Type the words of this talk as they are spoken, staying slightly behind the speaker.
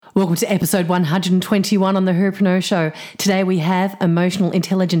Welcome to episode 121 on The Herpreneur Show. Today we have emotional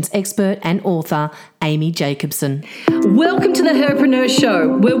intelligence expert and author Amy Jacobson. Welcome to The Herpreneur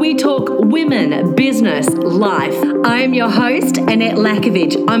Show, where we talk women, business, life. I am your host, Annette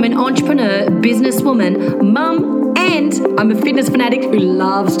Lakovich. I'm an entrepreneur, businesswoman, mum, and I'm a fitness fanatic who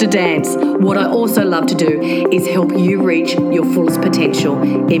loves to dance. What I also love to do is help you reach your fullest potential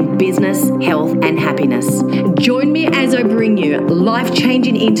in business, health, and happiness. Join me as I bring you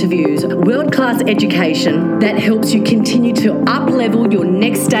life-changing interviews, world-class education that helps you continue to up-level your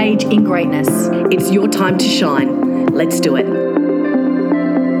next stage in greatness. It's your time to shine. Let's do it.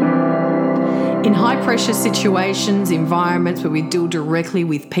 In high-pressure situations, environments where we deal directly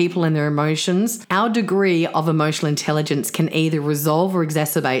with people and their emotions, our degree of emotional intelligence can either resolve or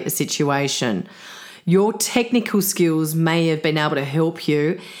exacerbate a situation. Your technical skills may have been able to help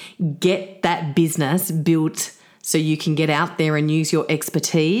you get that business built so you can get out there and use your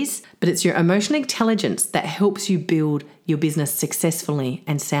expertise, but it's your emotional intelligence that helps you build your business successfully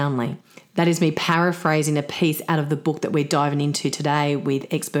and soundly. That is me paraphrasing a piece out of the book that we're diving into today with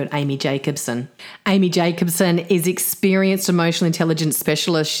expert Amy Jacobson. Amy Jacobson is experienced emotional intelligence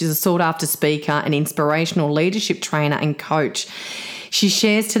specialist. She's a sought-after speaker, an inspirational leadership trainer and coach. She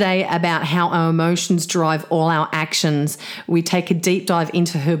shares today about how our emotions drive all our actions. We take a deep dive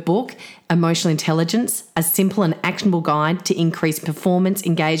into her book, Emotional Intelligence, a simple and actionable guide to increase performance,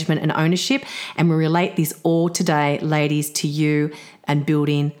 engagement, and ownership. And we relate this all today, ladies, to you and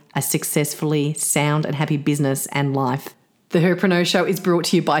building a successfully sound and happy business and life. The Herpreneur Show is brought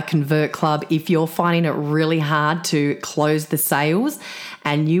to you by Convert Club. If you're finding it really hard to close the sales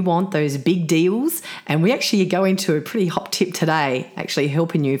and you want those big deals, and we actually go into a pretty hot tip today, actually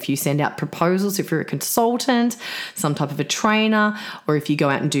helping you if you send out proposals, if you're a consultant, some type of a trainer, or if you go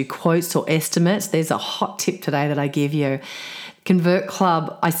out and do quotes or estimates, there's a hot tip today that I give you. Convert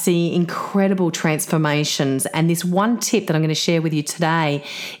Club, I see incredible transformations, and this one tip that I'm going to share with you today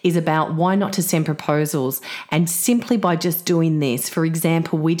is about why not to send proposals, and simply by just doing this. For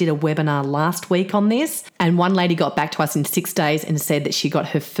example, we did a webinar last week on this, and one lady got back to us in 6 days and said that she got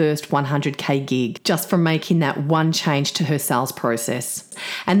her first 100K gig just from making that one change to her sales process.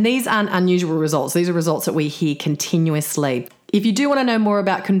 And these aren't unusual results. These are results that we hear continuously. If you do want to know more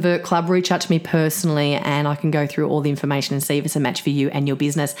about Convert Club, reach out to me personally and I can go through all the information and see if it's a match for you and your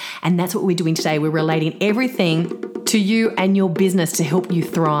business. And that's what we're doing today. We're relating everything to you and your business to help you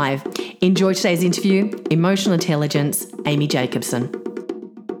thrive. Enjoy today's interview, Emotional Intelligence, Amy Jacobson.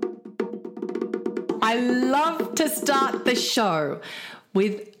 I love to start the show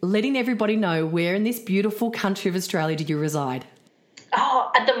with letting everybody know where in this beautiful country of Australia do you reside?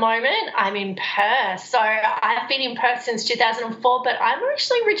 Oh, at the moment, I'm in Perth. So I've been in Perth since 2004, but I'm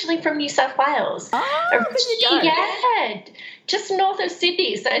actually originally from New South Wales. Oh, there you go. Yeah, just north of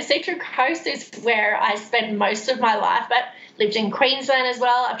Sydney. So Central Coast is where I spent most of my life, but lived in Queensland as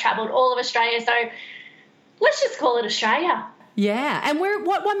well. I've travelled all of Australia. So let's just call it Australia. Yeah. And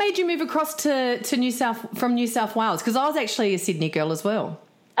what made you move across to New South Wales? Because I was actually a Sydney girl as well.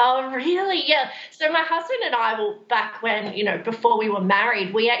 Oh, really? Yeah. So my husband and I, back when, before we were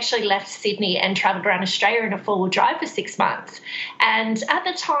married, we actually left Sydney and travelled around Australia in a four-wheel drive for 6 months. And at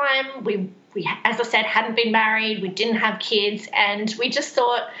the time, we, as I said, hadn't been married, we didn't have kids, and we just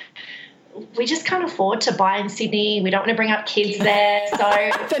thought, we just can't afford to buy in Sydney. We don't want to bring up kids there.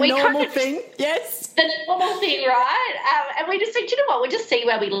 So the normal thing, yes. The normal thing, right? And we just said, you know what, we'll just see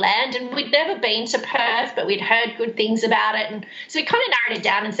where we land. And we'd never been to Perth, but we'd heard good things about it. And so we kind of narrowed it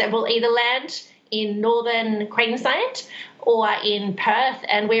down and said, we'll either land in northern Queensland or in Perth.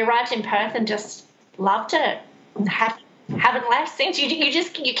 And we arrived in Perth and just loved it. And haven't left since.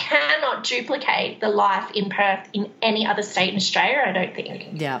 You cannot duplicate the life in Perth in any other state in Australia, I don't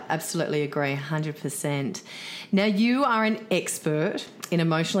think. Yeah, absolutely agree, 100%. Now, you are an expert in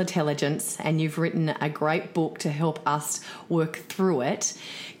emotional intelligence and you've written a great book to help us work through it.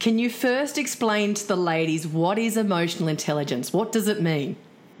 Can you first explain to the ladies what is emotional intelligence? What does it mean?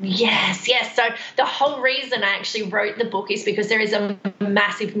 Yes. So the whole reason I actually wrote the book is because there is a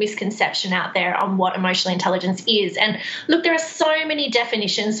massive misconception out there on what emotional intelligence is. And look, there are so many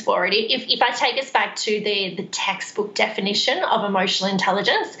definitions for it. If I take us back to the textbook definition of emotional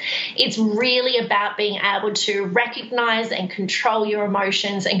intelligence, it's really about being able to recognize and control your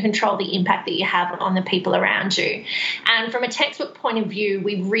emotions and control the impact that you have on the people around you. And from a textbook point of view,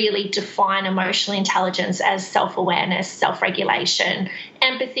 we really define emotional intelligence as self-awareness, self-regulation,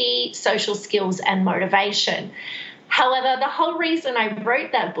 empathy, social skills, and motivation. However, the whole reason I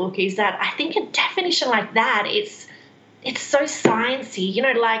wrote that book is that I think a definition like that, it's it's so sciencey,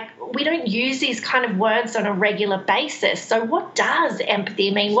 like we don't use these kind of words on a regular basis. So what does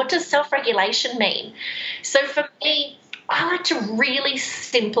empathy mean? What does self-regulation mean? So for me, I like to really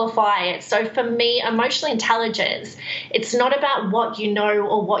simplify it. So for me, emotional intelligence, it's not about what you know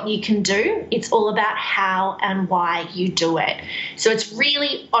or what you can do. It's all about how and why you do it. So it's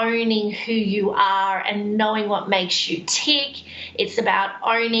really owning who you are and knowing what makes you tick. It's about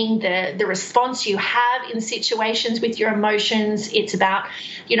owning the response you have in situations with your emotions. It's about,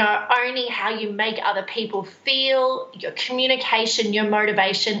 owning how you make other people feel, your communication, your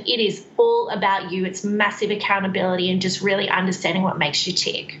motivation. It is all about you. It's massive accountability and just really understanding what makes you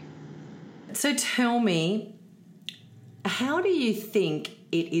tick. So tell me, how do you think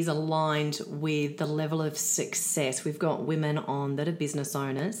it is aligned with the level of success? We've got women on that are business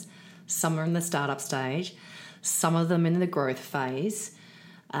owners. Some are in the startup stage, some of them in the growth phase.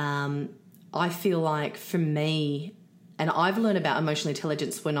 I feel like for me, and I've learned about emotional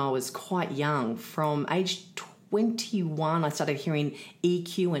intelligence when I was quite young. From age 21, I started hearing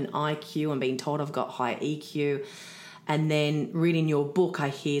EQ and IQ and being told I've got high EQ. And then reading your book, I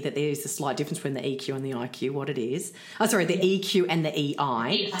hear that there is a slight difference between the EQ and the IQ, what it is. The EQ and the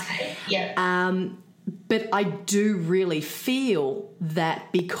EI. Yeah. But I do really feel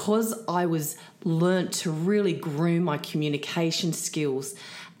that because I was learnt to really groom my communication skills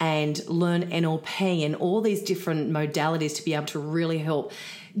and learn NLP and all these different modalities to be able to really help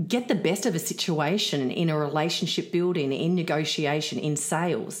get the best of a situation in a relationship building, in negotiation, in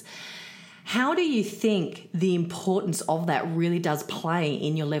sales. How do you think the importance of that really does play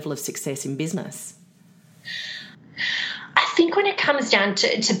in your level of success in business? I think when it comes down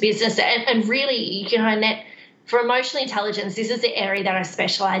to business and really, Annette, for emotional intelligence, this is the area that I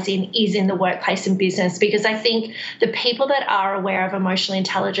specialize in, is in the workplace and business, because I think the people that are aware of emotional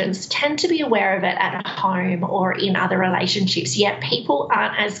intelligence tend to be aware of it at home or in other relationships, yet people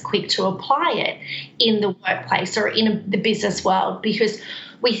aren't as quick to apply it in the workplace or in the business world, because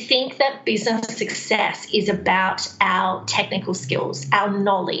we think that business success is about our technical skills, our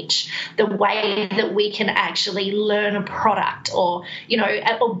knowledge, the way that we can actually learn a product or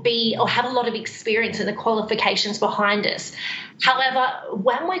have a lot of experience and the qualifications behind us. However,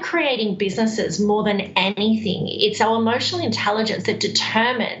 when we're creating businesses, more than anything, it's our emotional intelligence that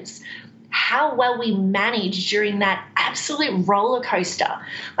determines how well we manage during that absolute roller coaster.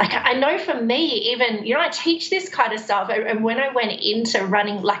 Like, I know for me, even, I teach this kind of stuff. And when I went into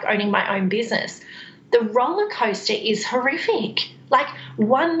owning my own business, the roller coaster is horrific. Like,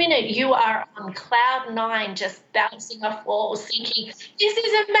 1 minute you are on cloud 9, just bouncing off walls, thinking, this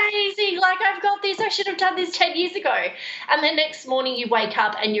is amazing. Like, I've got this. I should have done this 10 years ago. And the next morning you wake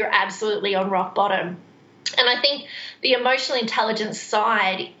up and you're absolutely on rock bottom. And I think the emotional intelligence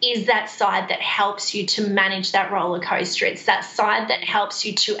side is that side that helps you to manage that roller coaster. It's that side that helps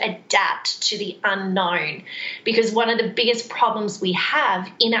you to adapt to the unknown, because one of the biggest problems we have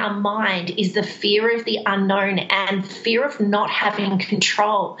in our mind is the fear of the unknown and fear of not having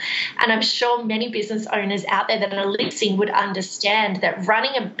control. And I'm sure many business owners out there that are listening would understand that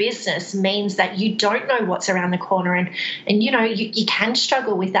running a business means that you don't know what's around the corner, and you can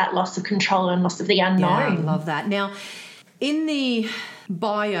struggle with that loss of control and loss of the unknown. Yeah, I love that. Now, in the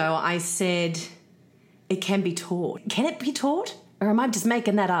bio, I said it can be taught. Can it be taught? Or am I just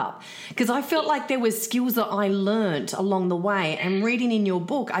making that up? Because I felt like there were skills that I learnt along the way. And reading in your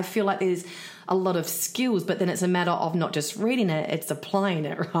book, I feel like there's a lot of skills, but then it's a matter of not just reading it, it's applying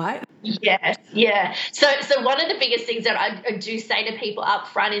it, right? Yes, yeah. So one of the biggest things that I do say to people up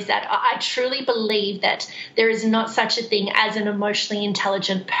front is that I truly believe that there is not such a thing as an emotionally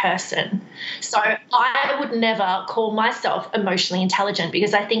intelligent person. So I would never call myself emotionally intelligent,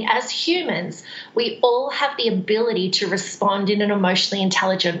 because I think as humans, we all have the ability to respond in an emotionally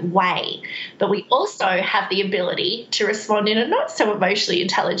intelligent way, but we also have the ability to respond in a not so emotionally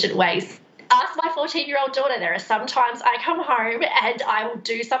intelligent way. Ask my 14-year-old daughter. There are sometimes I come home and I will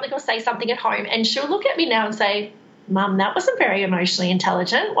do something or say something at home, and she'll look at me now and say, Mum, that wasn't very emotionally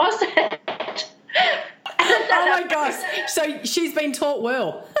intelligent, was it? Oh my gosh. So she's been taught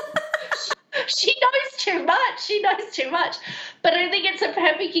well. She knows too much. But I think it's a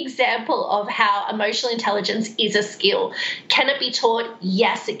perfect example of how emotional intelligence is a skill. Can it be taught?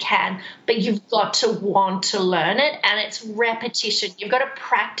 Yes, it can. But you've got to want to learn it, and it's repetition. You've got to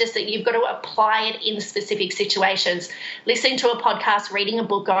practice it. You've got to apply it in specific situations. Listening to a podcast, reading a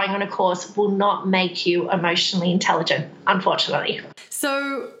book, going on a course will not make you emotionally intelligent, unfortunately.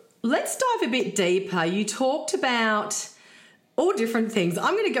 So let's dive a bit deeper. You talked about All different things.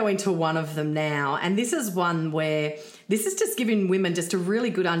 I'm going to go into one of them now. And this is one where this is just giving women just a really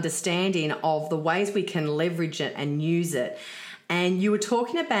good understanding of the ways we can leverage it and use it. And you were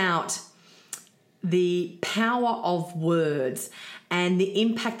talking about the power of words and the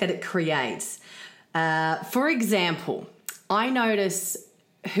impact that it creates. For example, I notice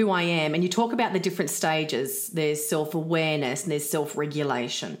who I am, and you talk about the different stages. There's self-awareness and there's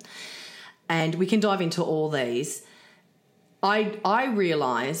self-regulation. And we can dive into all these. I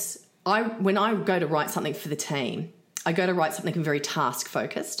realise when I go to write something for the team, I go to write something very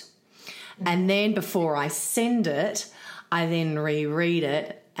task-focused. And then before I send it, I then reread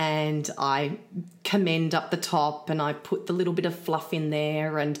it and I commend up the top and I put the little bit of fluff in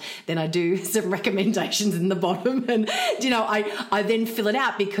there and then I do some recommendations in the bottom and, I then fill it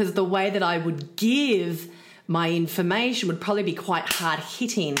out because the way that I would give my information would probably be quite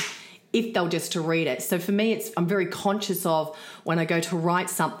hard-hitting if they'll just to read it. So for me, I'm very conscious of when I go to write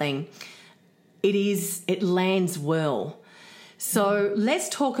something, it lands well. So let's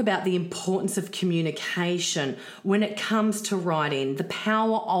talk about the importance of communication when it comes to writing, the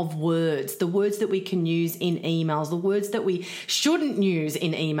power of words, the words that we can use in emails, the words that we shouldn't use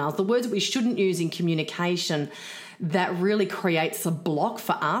in emails, the words that we shouldn't use in communication that really creates a block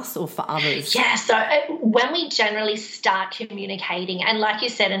for us or for others? Yeah, so when we generally start communicating, and like you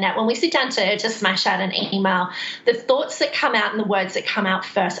said, Annette, when we sit down to smash out an email, the thoughts that come out and the words that come out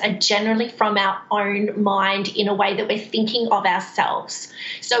first are generally from our own mind in a way that we're thinking of ourselves.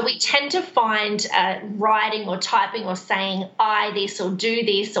 So we tend to find writing or typing or saying I this or do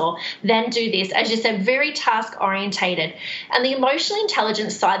this or then do this, as you said, very task orientated. And the emotional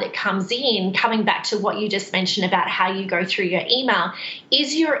intelligence side that comes in, coming back to what you just mentioned about how you go through your email,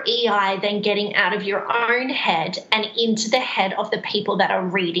 is your EI then getting out of your own head and into the head of the people that are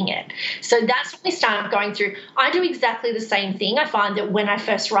reading it. So that's when we start going through. I do exactly the same thing. I find that when I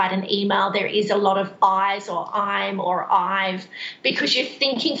first write an email, there is a lot of I's or I'm or I've, because you're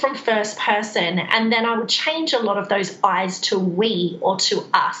thinking from first person, and then I would change a lot of those I's to we or to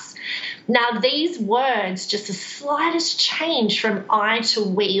us. Now, these words, just the slightest change from I to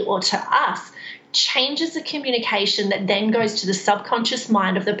we or to us, changes the communication that then goes to the subconscious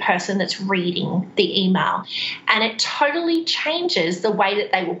mind of the person that's reading the email. And it totally changes the way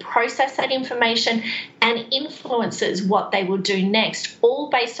that they will process that information and influences what they will do next, all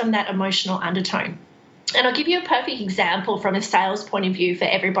based on that emotional undertone. And I'll give you a perfect example from a sales point of view for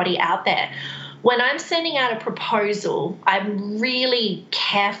everybody out there. When I'm sending out a proposal, I'm really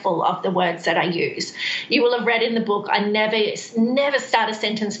careful of the words that I use. You will have read in the book, I never start a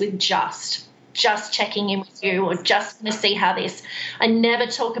sentence with just checking in with you or just going to see how this. I never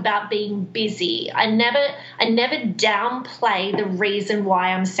talk about being busy. I never downplay the reason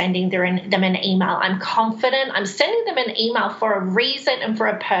why I'm sending them an email. I'm confident. I'm sending them an email for a reason and for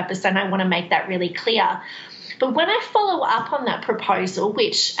a purpose, and I want to make that really clear. But when I follow up on that proposal,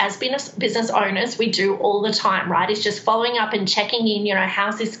 which as business owners we do all the time, right, is just following up and checking in,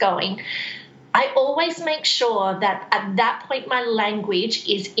 how's this going? I always make sure that at that point my language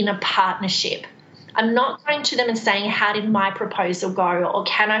is in a partnership. I'm not going to them and saying, how did my proposal go? Or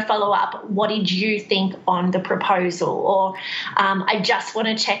can I follow up? What did you think on the proposal? Or I just want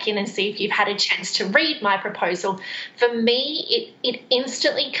to check in and see if you've had a chance to read my proposal. For me, it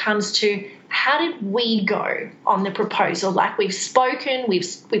instantly comes to, how did we go on the proposal? Like, we've spoken,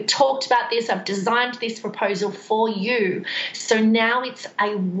 we've talked about this, I've designed this proposal for you. So now it's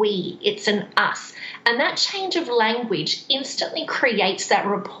a we, it's an us. And that change of language instantly creates that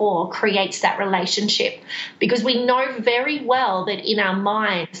rapport, creates that relationship, because we know very well that in our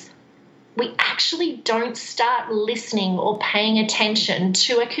minds, we actually don't start listening or paying attention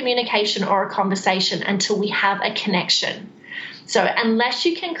to a communication or a conversation until we have a connection. So unless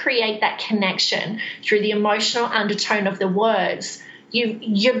you can create that connection through the emotional undertone of the words,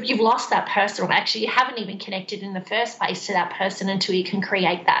 you've lost that person, or actually you haven't even connected in the first place to that person until you can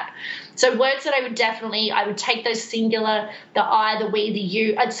create that. So words that I would take those singular, the I, the we, the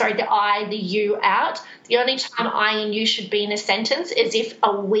you, the I, the you out. The only time I and you should be in a sentence is if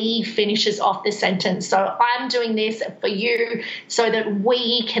a we finishes off the sentence. So I'm doing this for you so that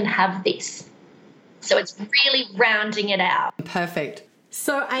we can have this. So it's really rounding it out. Perfect.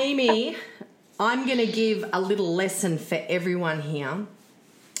 So, Amy, I'm going to give a little lesson for everyone here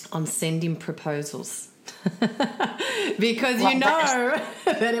on sending proposals. Because you know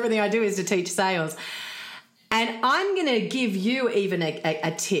that everything I do is to teach sales. And I'm going to give you even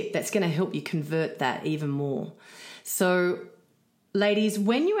a tip that's going to help you convert that even more. So Ladies,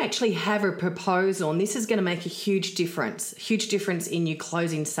 when you actually have a proposal, and this is going to make a huge difference in you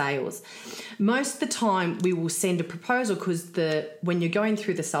closing sales. Most of the time we will send a proposal because when you're going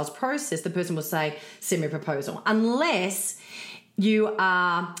through the sales process, the person will say, send me a proposal. Unless you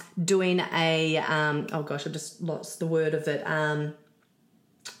are doing I just lost the word of it,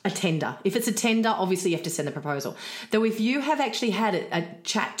 a tender. If it's a tender, obviously you have to send the proposal. Though if you have actually had a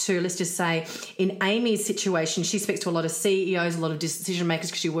chat to, let's just say, in Amy's situation, she speaks to a lot of CEOs, a lot of decision makers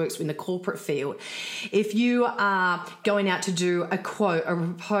because she works in the corporate field. If you are going out to do a quote, a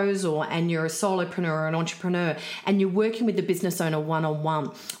proposal, and you're a solopreneur or an entrepreneur, and you're working with the business owner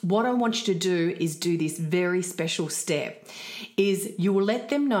one-on-one, what I want you to do is do this very special step, is you will let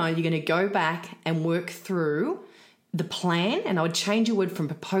them know you're going to go back and work through the plan, and I would change your word from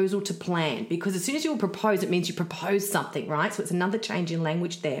proposal to plan, because as soon as you will propose, it means you propose something, right? So it's another change in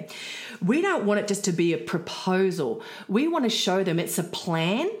language there. We don't want it just to be a proposal. We want to show them it's a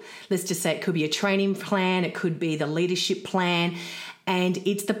plan. Let's just say it could be a training plan, it could be the leadership plan, and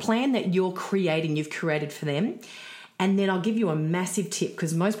it's the plan that you've created for them. And then I'll give you a massive tip,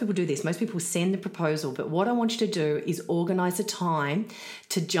 because most people do this. Most people send the proposal, but what I want you to do is organise a time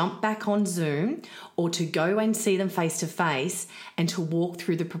to jump back on Zoom or to go and see them face to face and to walk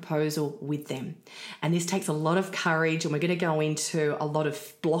through the proposal with them. And this takes a lot of courage, and we're going to go into a lot of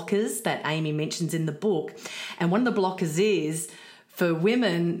blockers that Amy mentions in the book. And one of the blockers is, for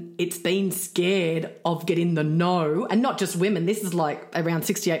women, it's being scared of getting the no. And not just women. This is like around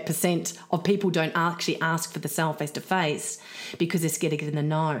 68% of people don't actually ask for the sale face-to-face because they're scared of getting the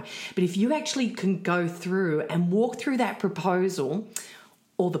no. But if you actually can go through and walk through that proposal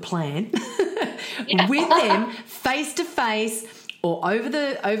or the plan with them face-to-face, or over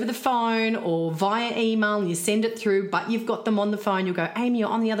the phone or via email, and you send it through, but you've got them on the phone, you'll go, Amy, you're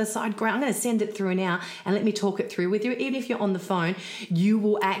on the other side, great, I'm going to send it through now and let me talk it through with you. Even if you're on the phone, you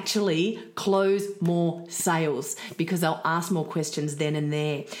will actually close more sales because they'll ask more questions then and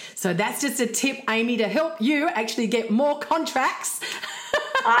there. So that's just a tip, Amy, to help you actually get more contracts.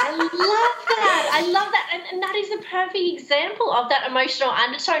 I love that. And that is a perfect example of that emotional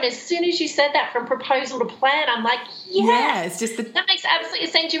undertone. As soon as you said that, from proposal to plan, I'm like, yeah, it's just that makes absolutely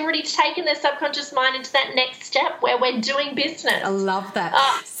sense. You've already taken their subconscious mind into that next step where we're doing business. I love that.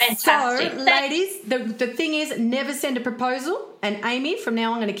 Oh, fantastic. So, ladies, the thing is, never send a proposal. And Amy, from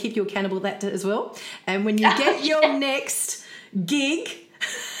now on, I'm going to keep you accountable to that as well. And when you get your next gig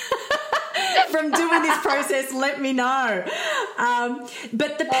from doing this process, let me know.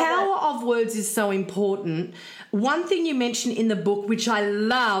 But the power of words is so important. One thing you mentioned in the book, which I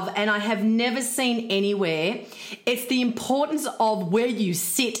love and I have never seen anywhere, it's the importance of where you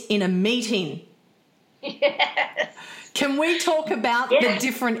sit in a meeting. Yes. Can we talk about the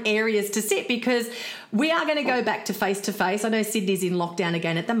different areas to sit? Because we are going to go back to face-to-face. I know Sydney's in lockdown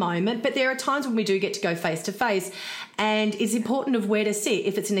again at the moment, but there are times when we do get to go face-to-face, and it's important of where to sit.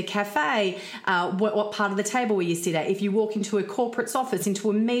 If it's in a cafe, what part of the table will you sit at? If you walk into a corporate's office, into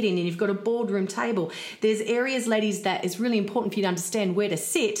a meeting, and you've got a boardroom table, there's areas, ladies, that is really important for you to understand where to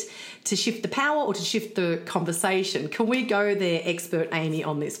sit to shift the power or to shift the conversation. Can we go there, expert Amy,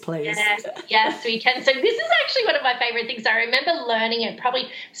 on this, please? Yes, we can. So this is actually one of my favourite things. I remember learning it probably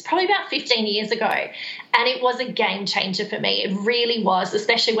about 15 years ago, and it was a game changer for me. It really was,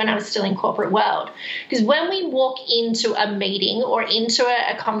 especially when I was still in corporate world. Because when we walk into a meeting or into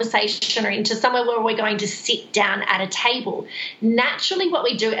a conversation or into somewhere where we're going to sit down at a table, naturally what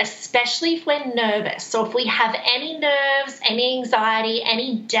we do, especially if we're nervous, or if we have any nerves, any anxiety,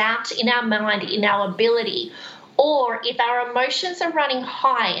 any doubt in our mind, in our ability, or if our emotions are running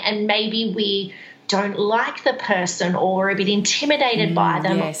high and maybe we don't like the person or are a bit intimidated by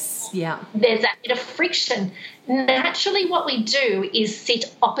them. Yes, yeah. There's that bit of friction. Naturally, what we do is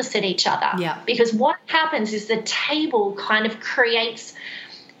sit opposite each other. Yeah. Because what happens is the table kind of creates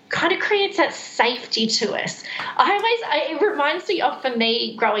that safety to us. It reminds me of, for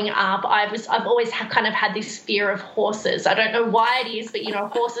me, growing up, I've always kind of had this fear of horses. I don't know why it is, but,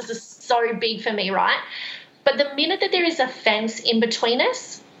 horses are so big for me, right? But the minute that there is a fence in between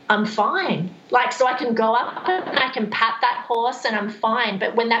us, I'm fine. So I can go up and I can pat that horse and I'm fine.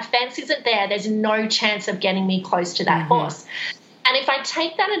 But when that fence isn't there, there's no chance of getting me close to that horse. And if I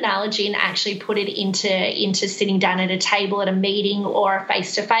take that analogy and actually put it into sitting down at a table at a meeting or a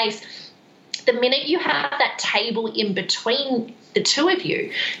face-to-face, the minute you have that table in between the two of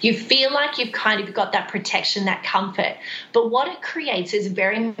you, you feel like you've kind of got that protection, that comfort. But what it creates is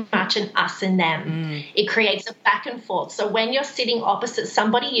very much an us and them. It creates a back and forth. So when you're sitting opposite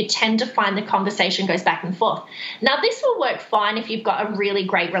somebody, you tend to find the conversation goes back and forth. Now, this will work fine if you've got a really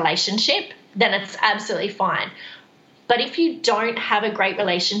great relationship, then it's absolutely fine. But if you don't have a great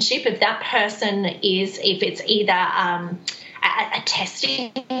relationship, if it's either a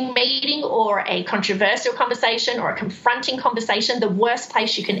testing meeting or a controversial conversation or a confronting conversation, the worst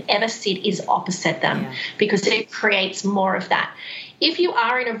place you can ever sit is opposite them, because it creates more of that. If you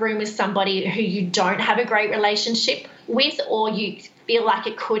are in a room with somebody who you don't have a great relationship with, or you feel like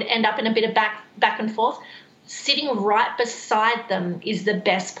it could end up in a bit of back and forth, sitting right beside them is the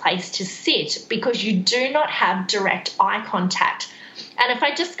best place to sit, because you do not have direct eye contact. And if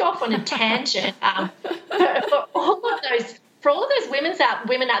I just go off on a tangent, for all of those women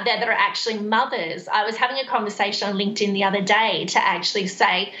out there that are actually mothers, I was having a conversation on LinkedIn the other day to actually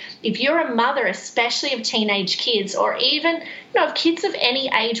say, if you're a mother, especially of teenage kids, or even of kids of any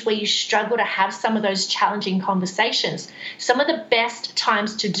age where you struggle to have some of those challenging conversations, some of the best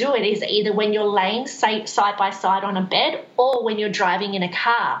times to do it is either when you're laying side by side on a bed or when you're driving in a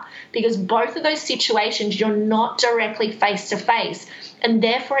car, because both of those situations you're not directly face to face. And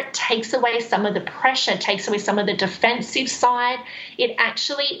therefore it takes away some of the pressure, takes away some of the defensive side. It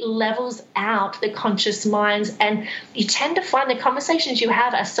actually levels out the conscious minds, and you tend to find the conversations you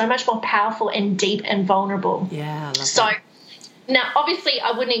have are so much more powerful and deep and vulnerable. Yeah, I love so that. Now, obviously,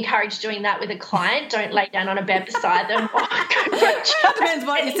 I wouldn't encourage doing that with a client. Don't lay down on a bed beside them. Depends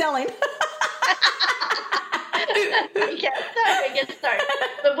what you're selling. Yes, so.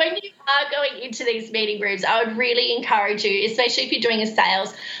 But when you are going into these meeting rooms, I would really encourage you, especially if you're doing a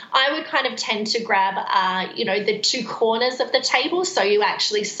sales, I would kind of tend to grab, the two corners of the table, so you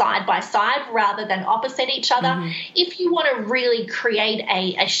actually side by side rather than opposite each other. Mm-hmm. If you want to really create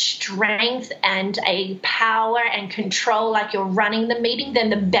a strength and a power and control like you're running the meeting, then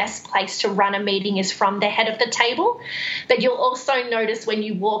the best place to run a meeting is from the head of the table. But you'll also notice when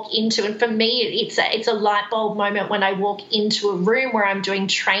you walk into, and for me, it's a light bulb moment when I walk into a room where I'm doing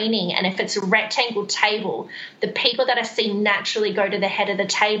training, and if it's a rectangle table, the people that I see naturally go to the head of the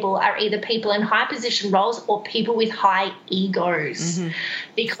table are either people in high position roles or people with high egos,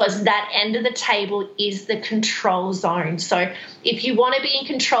 because that end of the table is the control zone. So if you want to be in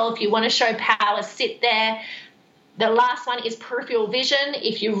control, if you want to show power, sit there. The last one is peripheral vision.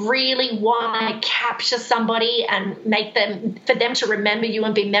 If you really want to capture somebody and for them to remember you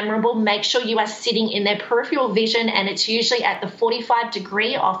and be memorable, make sure you are sitting in their peripheral vision, and it's usually at the 45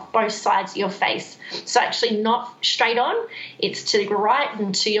 degree off both sides of your face. So actually not straight on, it's to your right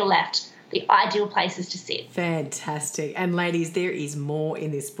and to your left. The ideal places to sit. Fantastic. And ladies, there is more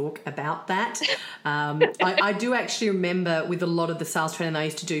in this book about that. I do actually remember with a lot of the sales training I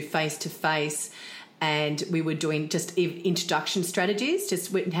used to do face-to-face, and we were doing just introduction strategies,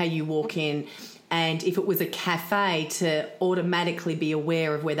 just how you walk in, and if it was a cafe, to automatically be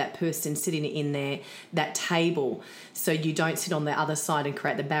aware of where that person's sitting in there, that table, so you don't sit on the other side and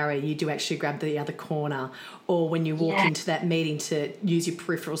create the barrier. You do actually grab the other corner. Or when you walk into that meeting, to use your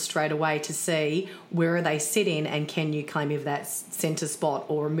peripheral straight away to see where are they sitting, and can you claim if that centre spot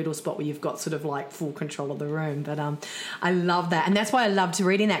or a middle spot where you've got sort of like full control of the room. But I love that, and that's why I loved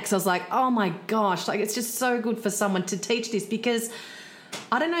reading that, because I was like, oh my gosh, like it's just so good for someone to teach this, because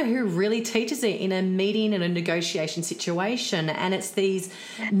I don't know who really teaches it in a meeting and a negotiation situation, and it's these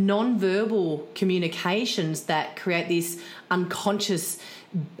non-verbal communications that create this unconscious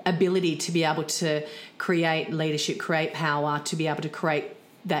ability to be able to create leadership, create power, to be able to create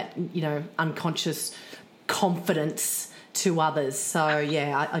that, unconscious confidence to others. So,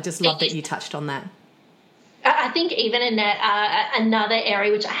 yeah, I just love that you touched on that. I think even in another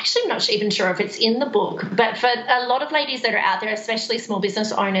area, which I'm actually not even sure if it's in the book, but for a lot of ladies that are out there, especially small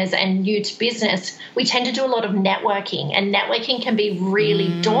business owners and new to business, we tend to do a lot of networking, and networking can be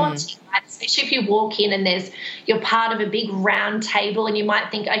really daunting, right? Especially if you walk in and you're part of a big round table, and you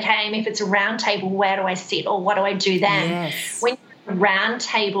might think, okay, if it's a round table, where do I sit, or what do I do then? Yes. When round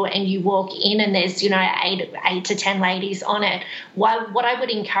table and you walk in and there's 8 to 10 ladies on it, what I would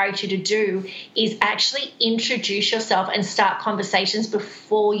encourage you to do is actually introduce yourself and start conversations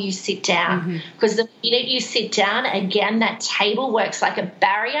before you sit down, because the minute you sit down, again, that table works like a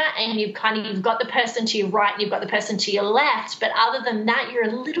barrier, and you've got the person to your right and you've got the person to your left, but other than that, you're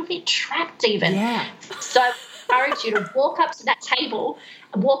a little bit trapped even. So I encourage you to walk up to that table,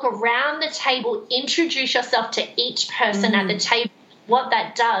 walk around the table, introduce yourself to each person at the table. What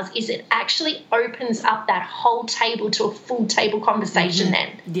that does is it actually opens up that whole table to a full table conversation then.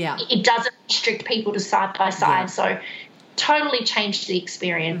 Yeah. It doesn't restrict people to side by side. So totally changed the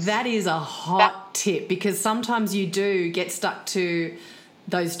experience. That is a hot tip, because sometimes you do get stuck to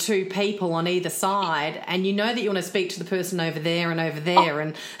those two people on either side, and you know that you want to speak to the person over there and over there.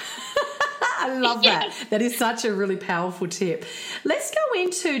 And I love that. That is such a really powerful tip. Let's go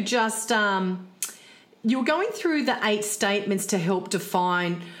into just you're going through the 8 statements to help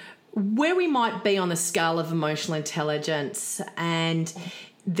define where we might be on the scale of emotional intelligence, and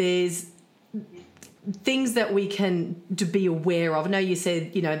there's things that we can to be aware of. I know you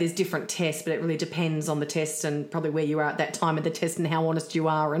said, there's different tests, but it really depends on the test and probably where you are at that time of the test and how honest you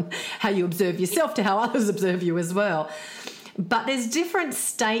are and how you observe yourself to how others observe you as well. But there's different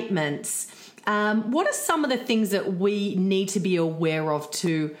statements. What are some of the things that we need to be aware of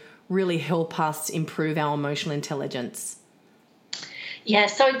to really help us improve our emotional intelligence? Yeah,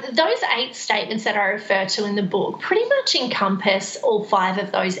 so those 8 statements that I refer to in the book pretty much encompass all 5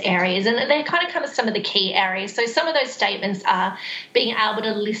 of those areas, and they kind of cover some of the key areas. So some of those statements are being able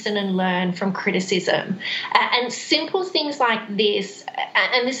to listen and learn from criticism, and simple things like this,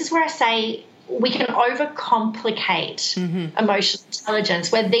 and this is where I say we can overcomplicate emotional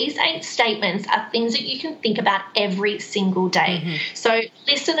intelligence, where these 8 statements are things that you can think about every single day. So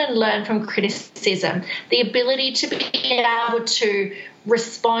listen and learn from criticism, the ability to be able to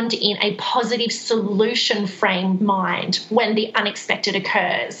respond in a positive solution framed mind when the unexpected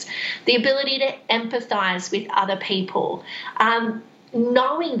occurs, the ability to empathize with other people,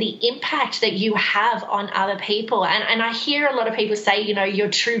 knowing the impact that you have on other people. And I hear a lot of people say, your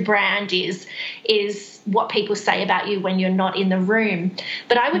true brand is what people say about you when you're not in the room.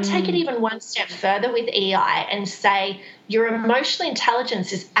 But I would take it even one step further with EI and say your emotional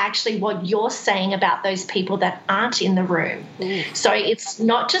intelligence is actually what you're saying about those people that aren't in the room. So it's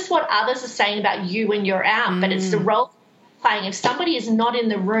not just what others are saying about you when you're out, but it's the role playing. If somebody is not in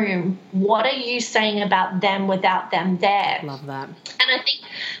the room, what are you saying about them without them there? Love that. And I think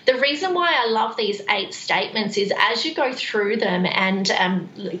the reason why I love these 8 statements is as you go through them, and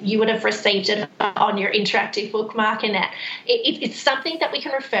you would have received it on your interactive bookmark, and it's something that we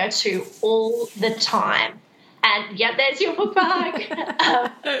can refer to all the time. And, there's your bookmark.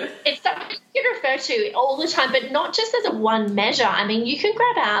 It's something you can refer to all the time, but not just as a one measure. I mean, you can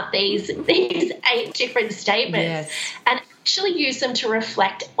grab out these 8 different statements and actually use them to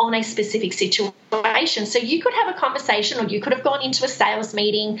reflect on a specific situation. So you could have a conversation, or you could have gone into a sales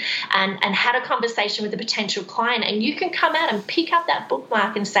meeting and had a conversation with a potential client, and you can come out and pick up that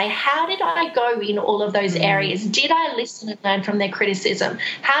bookmark and say, how did I go in all of those areas? Did I listen and learn from their criticism?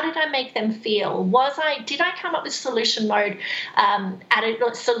 How did I make them feel? Did I come up with solution mode,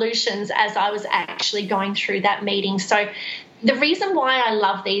 added solutions as I was actually going through that meeting? So the reason why I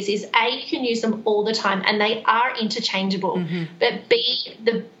love these is, A, you can use them all the time and they are interchangeable, but B,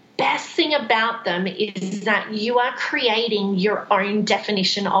 the best thing about them is that you are creating your own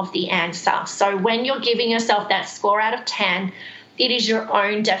definition of the answer. So when you're giving yourself that score out of 10, it is your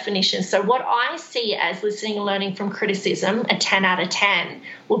own definition. So what I see as listening and learning from criticism, a 10 out of 10,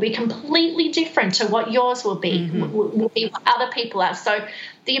 will be completely different to what yours will be, will be what other people have. So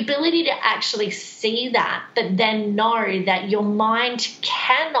the ability to actually see that, but then know that your mind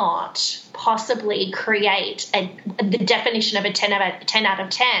cannot possibly create the definition of a 10 out of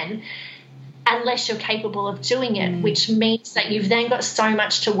 10 unless you're capable of doing it, which means that you've then got so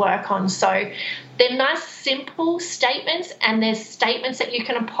much to work on. So they're nice, simple statements, and there's statements that you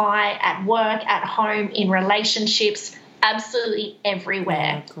can apply at work, at home, in relationships, absolutely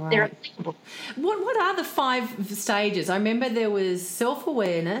everywhere. They're applicable. What are the 5 stages? I remember there was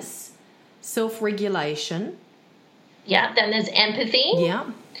self-awareness, self-regulation. Yeah, then there's empathy. Yeah.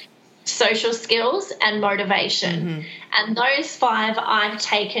 Social skills and motivation. And those 5 I've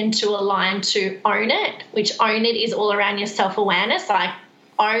taken to align to own it, which own it is all around your self-awareness, like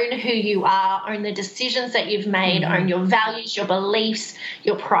own who you are, own the decisions that you've made, own your values, your beliefs,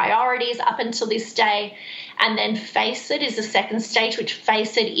 your priorities up until this day. And then face it is the second stage, which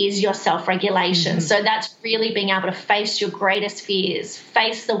face it is your self-regulation. So that's really being able to face your greatest fears,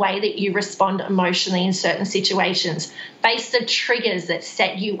 face the way that you respond emotionally in certain situations, face the triggers that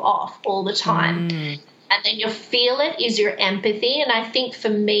set you off all the time. And then your feel it is your empathy. And I think for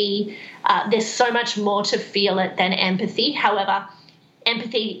me, there's so much more to feel it than empathy. However,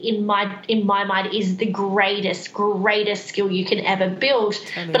 empathy in my mind is the greatest skill you can ever build.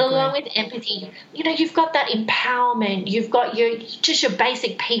 But along with empathy, you've got that empowerment, you've got your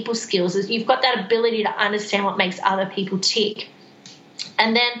basic people skills, you've got that ability to understand what makes other people tick.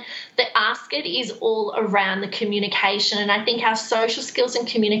 And then the ask it is all around the communication. And I think our social skills and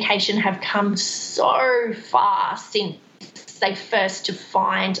communication have come so far since they first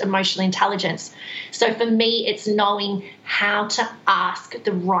defined emotional intelligence. So for me, it's knowing how to ask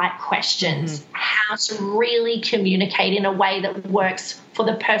the right questions, how to really communicate in a way that works for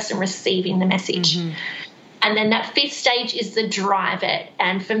the person receiving the message. And then that fifth stage is the drive it.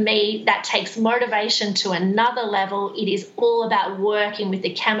 And for me, that takes motivation to another level. It is all about working with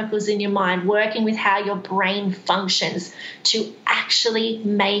the chemicals in your mind, working with how your brain functions to actually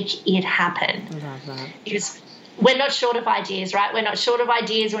make it happen. I love that. Because we're not short of ideas, right? We're not short of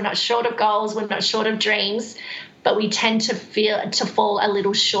ideas. We're not short of goals. We're not short of dreams. But we tend to fall a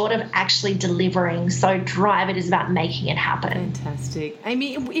little short of actually delivering. So drive it is about making it happen. Fantastic.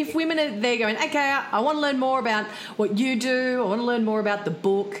 Amy, if women are there going, okay, I want to learn more about what you do, I want to learn more about the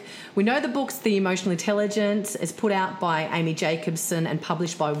book. We know the book's The Emotional Intelligence. It's put out by Amy Jacobson and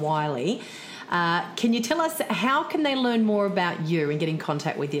published by Wiley. Can you tell us how can they learn more about you and get in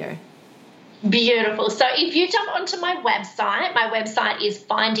contact with you? Beautiful. So if you jump onto my website is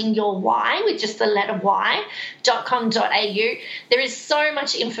findingyourwhy with just the letter y.com.au. There is so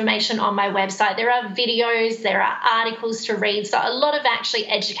much information on my website. There are videos, there are articles to read. So a lot of actually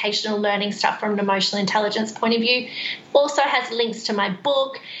educational learning stuff from an emotional intelligence point of view. Also has links to my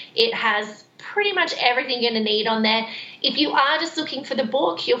book. It has pretty much everything you're going to need on there. If you are just looking for the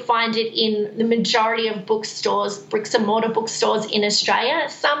book, you'll find it in the majority of bookstores, bricks and mortar bookstores in Australia,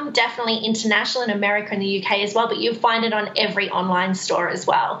 some definitely international in America and the UK as well, but you'll find it on every online store as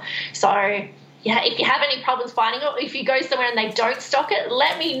well. So yeah, if you have any problems finding it, or if you go somewhere and they don't stock it,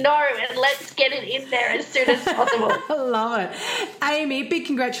 let me know and let's get it in there as soon as possible. I love it. Amy, big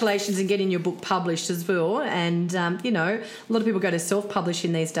congratulations in getting your book published as well. And, a lot of people go to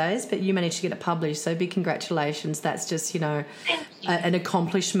self-publishing these days, but you managed to get it published. So big congratulations. That's just, an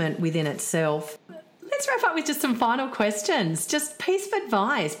accomplishment within itself. Let's wrap up with just some final questions. Just piece of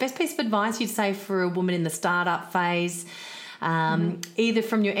advice, best piece of advice you'd say for a woman in the startup phase, either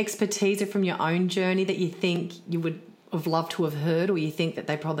from your expertise or from your own journey that you think you would have loved to have heard or you think that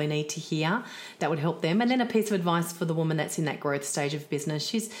they probably need to hear that would help them. And then a piece of advice for the woman that's in that growth stage of business.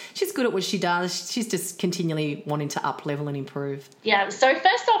 She's good at what she does. She's just continually wanting to up level and improve. Yeah, so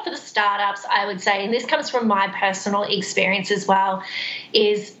first off for the startups, I would say, and this comes from my personal experience as well,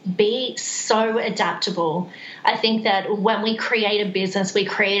 is be so adaptable. I think that when we create a business, we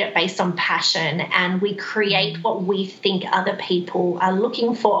create it based on passion and we create what we think other people are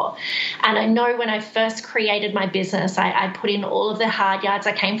looking for. And I know when I first created my business, I put in all of the hard yards.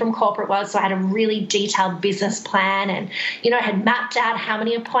 I came from corporate world, so I had a really detailed business plan and, had mapped out how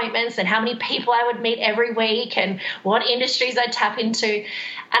many appointments and how many people I would meet every week and what industries I'd tap into.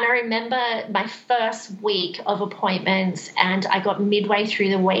 And I remember my first week of appointments and I got midway through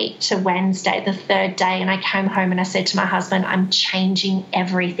the week to Wednesday, the third day, and I came home and I said to my husband, I'm changing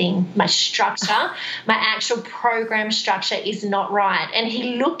everything. My structure, my actual program structure is not right. And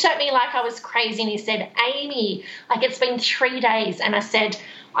he looked at me like I was crazy and he said, Amy, it's been 3 days. And I said,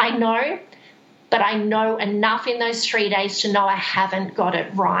 I know, but I know enough in those 3 days to know I haven't got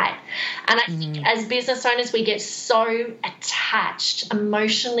it right. And I think as business owners, we get so attached,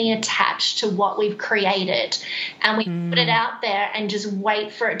 emotionally attached to what we've created. And we put it out there and just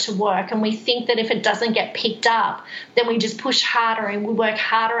wait for it to work. And we think that if it doesn't get picked up, then we just push harder and we work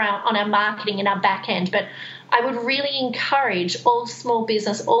harder on our marketing and our back end. But I would really encourage all small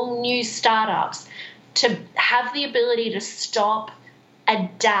business, all new startups to have the ability to stop,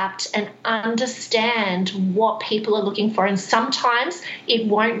 adapt and understand what people are looking for. And sometimes it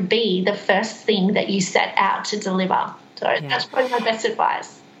won't be the first thing that you set out to deliver. So that's probably my best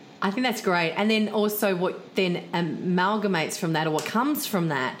advice. I think that's great. And then also what then amalgamates from that or what comes from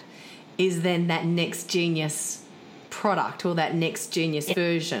that is then that next genius product or that next genius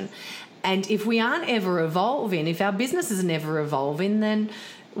version. And if we aren't ever evolving, if our business isn't ever evolving, then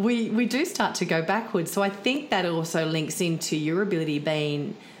we do start to go backwards. So I think that also links into your ability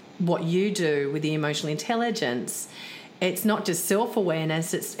being what you do with the emotional intelligence. It's not just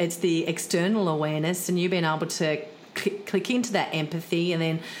self-awareness, it's the external awareness and you being able to click into that empathy and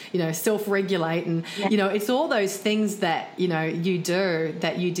then, self-regulate and, it's all those things that, you do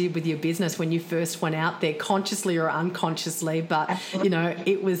that you did with your business when you first went out there consciously or unconsciously, but,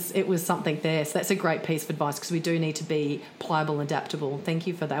 it was something there. So that's a great piece of advice because we do need to be pliable and adaptable. Thank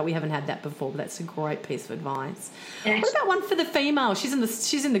you for that. We haven't had that before, but that's a great piece of advice. What about one for the female? She's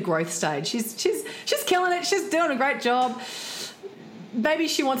in the growth stage. She's killing it. She's doing a great job. Maybe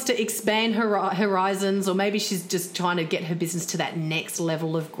she wants to expand her horizons or maybe she's just trying to get her business to that next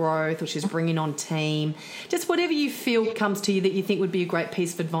level of growth or she's bringing on team. Just whatever you feel comes to you that you think would be a great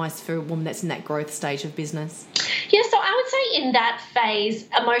piece of advice for a woman that's in that growth stage of business. Yeah, so I would say in that phase,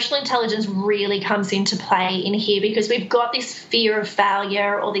 emotional intelligence really comes into play in here because we've got this fear of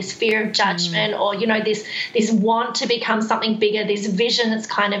failure or this fear of judgment or, this want to become something bigger, this vision that's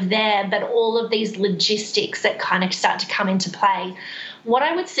kind of there, but all of these logistics that kind of start to come into play. What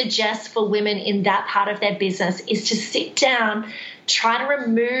I would suggest for women in that part of their business is to sit down, try to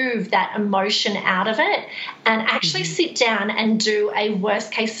remove that emotion out of it and actually sit down and do a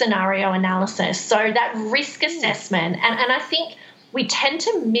worst case scenario analysis. So that risk assessment, and I think we tend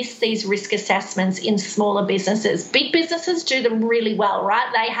to miss these risk assessments in smaller businesses. Big businesses do them really well,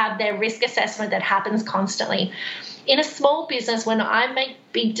 right? They have their risk assessment that happens constantly. In a small business, when I make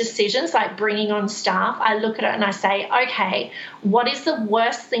big decisions like bringing on staff, I look at it and I say, okay, what is the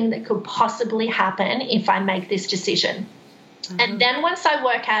worst thing that could possibly happen if I make this decision? And then once I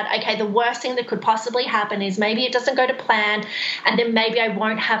work out, okay, the worst thing that could possibly happen is maybe it doesn't go to plan and then maybe I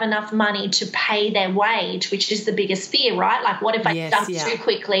won't have enough money to pay their wage, which is the biggest fear, right? Like what if I dump too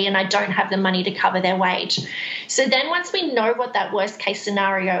quickly and I don't have the money to cover their wage? So then once we know what that worst case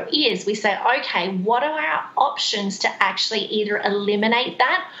scenario is, we say, okay, what are our options to actually either eliminate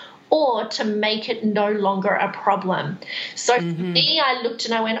that or to make it no longer a problem. So for me, I looked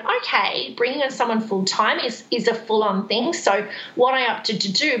and I went, okay, bringing in someone full-time is a full-on thing. So what I opted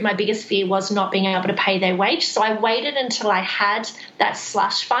to do, my biggest fear was not being able to pay their wage. So I waited until I had that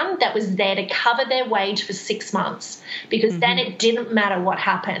slush fund that was there to cover their wage for 6 months because then it didn't matter what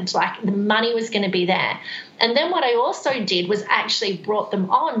happened. Like the money was going to be there. And then what I also did was actually brought them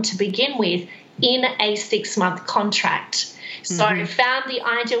on to begin with in a 6-month contract. So found the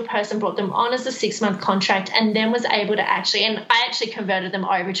ideal person, brought them on as a 6-month contract and then was able to and I actually converted them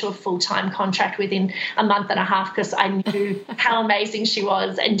over to a full-time contract within a month and a half because I knew how amazing she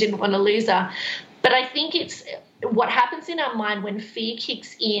was and didn't want to lose her. But I think it's what happens in our mind when fear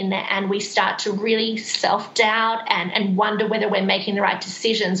kicks in and we start to really self-doubt and wonder whether we're making the right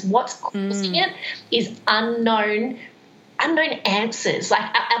decisions. What's causing it is unknown answers. Like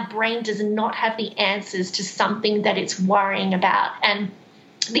our brain does not have the answers to something that it's worrying about. And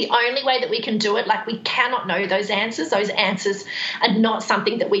the only way that we can do it, like we cannot know those answers are not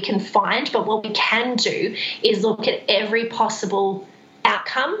something that we can find, but what we can do is look at every possible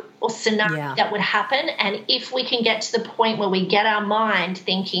outcome or scenario that would happen. And if we can get to the point where we get our mind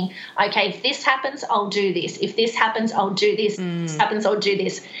thinking, okay, if this happens, I'll do this. If this happens, I'll do this. If this happens, I'll do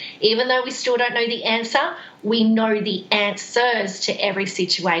this. Even though we still don't know the answer, we know the answers to every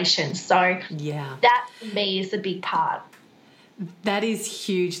situation. So that for me is the big part. That is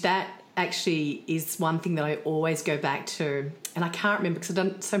huge. That actually is one thing that I always go back to. And I can't remember because I've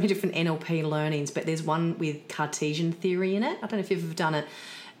done so many different NLP learnings, but there's one with Cartesian theory in it. I don't know if you've ever done it.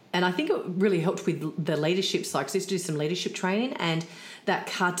 And I think it really helped with the leadership side because I used to do some leadership training, and that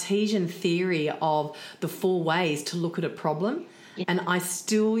Cartesian theory of the 4 ways to look at a problem. Yeah. And I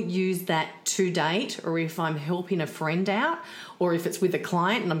still use that to date, or if I'm helping a friend out or if it's with a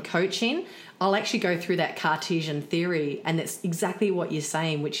client and I'm coaching, I'll actually go through that Cartesian theory, and it's exactly what you're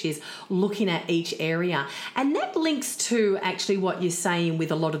saying, which is looking at each area. And that links to actually what you're saying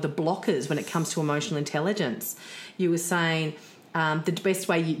with a lot of the blockers when it comes to emotional intelligence. You were saying the best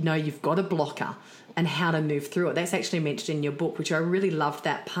way you know you've got a blocker and how to move through it. That's actually mentioned in your book, which I really loved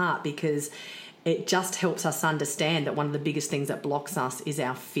that part because it just helps us understand that one of the biggest things that blocks us is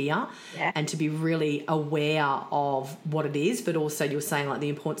our fear, and to be really aware of what it is, but also you're saying like the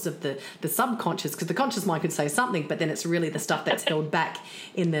importance of the subconscious, because the conscious mind could say something, but then it's really the stuff that's held back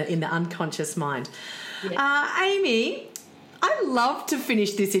in the unconscious mind. Amy, I love to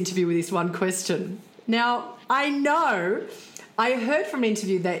finish this interview with this one question. Now, I heard from an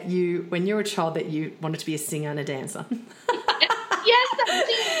interview that when you were a child, that you wanted to be a singer and a dancer. Yes, I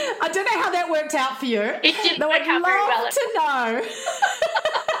did. I don't know how that worked out for you. It didn't work out very well. I'd love to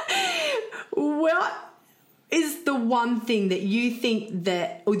know what is the one thing that you think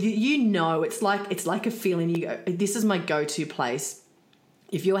that, or it's like a feeling. You go, this is my go-to place.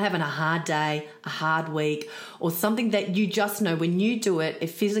 If you're having a hard day, a hard week, or something that you just know when you do it,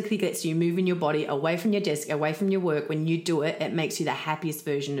 it physically gets you moving your body away from your desk, away from your work. When you do it, it makes you the happiest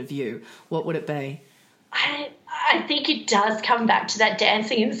version of you. What would it be? I think it does come back to that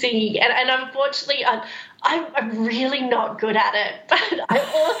dancing and singing, and unfortunately, I'm really not good at it. But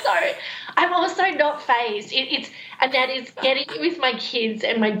I'm also not phased. And that is getting with my kids,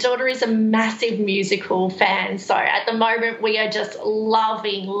 and my daughter is a massive musical fan. So at the moment, we are just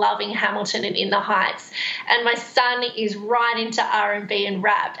loving Hamilton and In the Heights, and my son is right into R&B and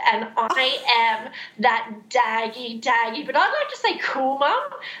rap, and I am that daggy, but I'd like to say cool mum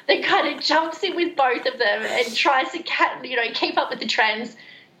that kind of jumps in with both of them and tries to keep up with the trends.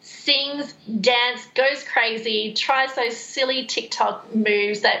 sings, dances, goes crazy, tries those silly TikTok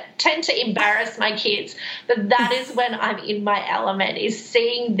moves that tend to embarrass my kids. But that is when I'm in my element, is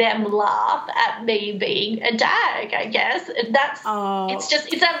seeing them laugh at me being a dag, I guess. And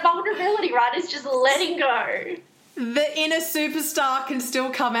it's that vulnerability, right? It's just letting go. The inner superstar can still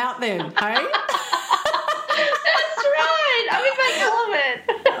come out then, hey? That's right. I'm in my element.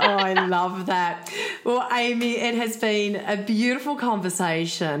 Oh, I love that. Well, Amy, it has been a beautiful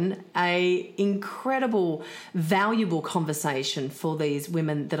conversation, a incredible, valuable conversation for these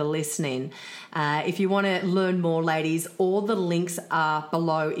women that are listening. If you want to learn more, ladies, all the links are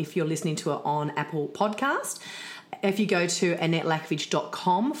below if you're listening to it on Apple Podcast. If you go to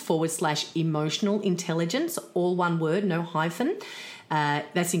AnnetteLakovich.com/emotional intelligence, all one word, no hyphen.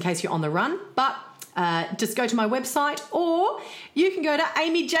 That's in case you're on the run. But just go to my website, or you can go to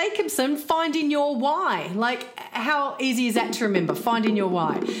Amy Jacobson, Finding Your Why. Like, how easy is that to remember? Finding Your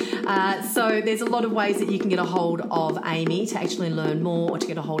Why. So there's a lot of ways that you can get a hold of Amy to actually learn more or to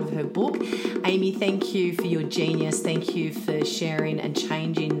get a hold of her book. Amy, thank you for your genius. Thank you for sharing and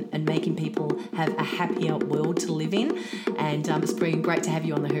changing and making people have a happier world to live in. And it's been great to have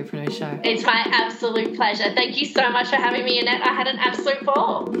you on the Herpreneur Show. It's my absolute pleasure. Thank you so much for having me, Annette. I had an absolute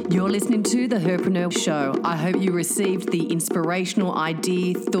ball. You're listening to the Herpreneur Show. I hope you received the inspirational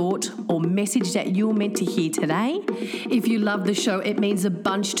idea, thought, or message that you're meant to hear today. If you love the show, it means a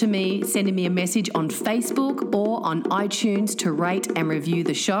bunch to me sending me a message on Facebook or on iTunes to rate and review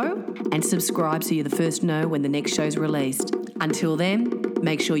the show and subscribe so you're the first to know when the next show's released. Until then,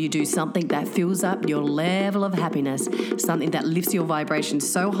 make sure you do something that fills up your level of happiness, something that lifts your vibration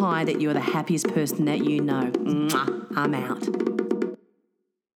so high that you're the happiest person that you know. Mwah. I'm out.